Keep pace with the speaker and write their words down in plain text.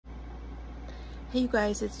Hey you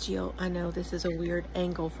guys, it's Jill. I know this is a weird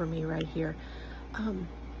angle for me right here.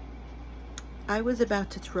 I was about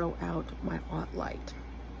to throw out my Ottlite,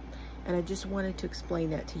 and I just wanted to explain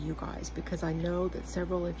that to you guys because I know that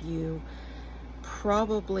several of you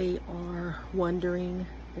probably are wondering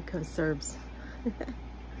the conserves.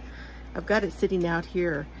 I've got it sitting out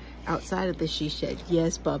here outside of the she shed.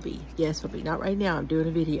 Yes, Bubby. Yes, Bubby. Not right now. I'm doing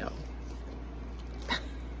a video.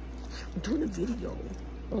 I'm doing a video.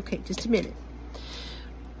 Okay, just a minute.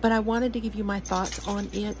 But I wanted to give you my thoughts on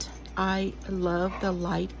it. I love the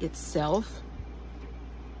light itself.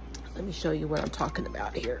 Let me show you what I'm talking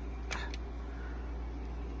about here.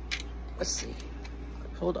 Let's see.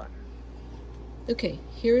 Hold on. Okay,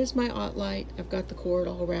 here is my Ottlite. I've got the cord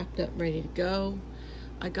all wrapped up and ready to go.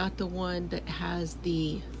 I got the one that has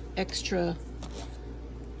the extra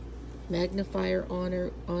magnifier on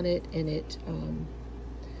it, and it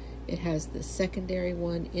has the secondary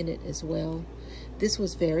one in it as well. This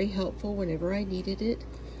was very helpful whenever I needed it,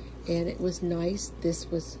 and it was nice. This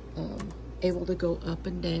was able to go up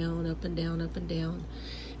and down, up and down, up and down.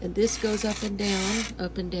 And this goes up and down,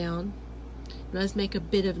 up and down. It does make a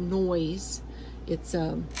bit of noise. It's,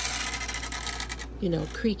 you know,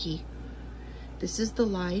 creaky. This is the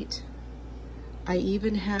light. I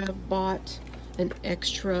even have bought an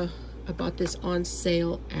extra, I bought this on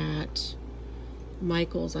sale at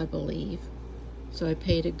Michael's, I believe. So I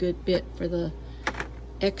paid a good bit for the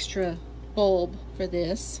extra bulb for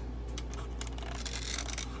this.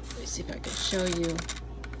 Let me see if I can show you.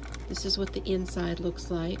 This is what the inside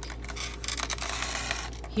looks like.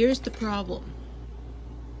 Here's the problem.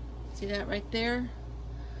 See that right there?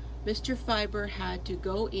 Mr. Fiber had to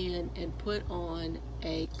go in and put on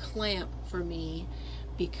a clamp for me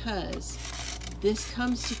because this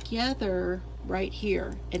comes together right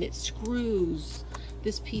here and it screws.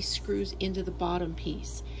 This piece screws into the bottom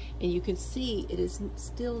piece, and you can see it is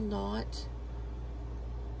still not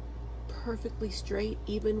perfectly straight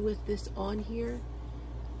even with this on here,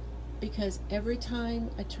 because every time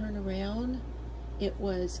I turn around it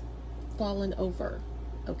was fallen over.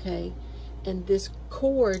 Okay, and this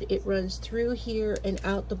cord, it runs through here and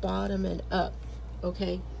out the bottom and up.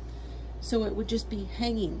 Okay, so it would just be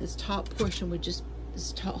hanging. This top portion would just,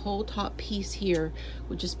 this whole top piece here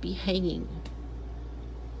would just be hanging.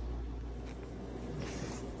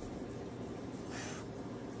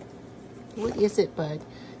 What is it, bud?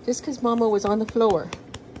 Just because Mama was on the floor.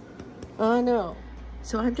 I know.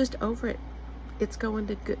 So I'm just over it. It's going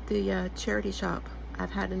to the charity shop.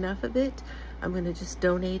 I've had enough of it. I'm going to just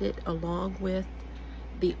donate it along with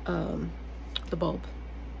the bulb.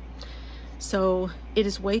 So it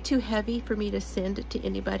is way too heavy for me to send it to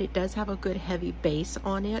anybody. It does have a good heavy base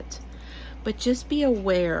on it, but just be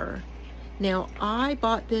aware. Now, I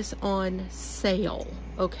bought this on sale,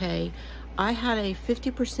 okay? I had a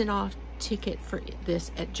 50% off ticket for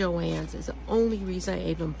this at Joann's. Is the only reason I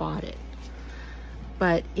even bought it.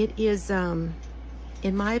 But it is, in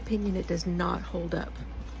my opinion, it does not hold up.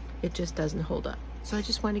 It just doesn't hold up. So I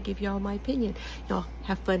just want to give y'all my opinion. Y'all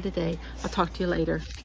have fun today. I'll talk to you later.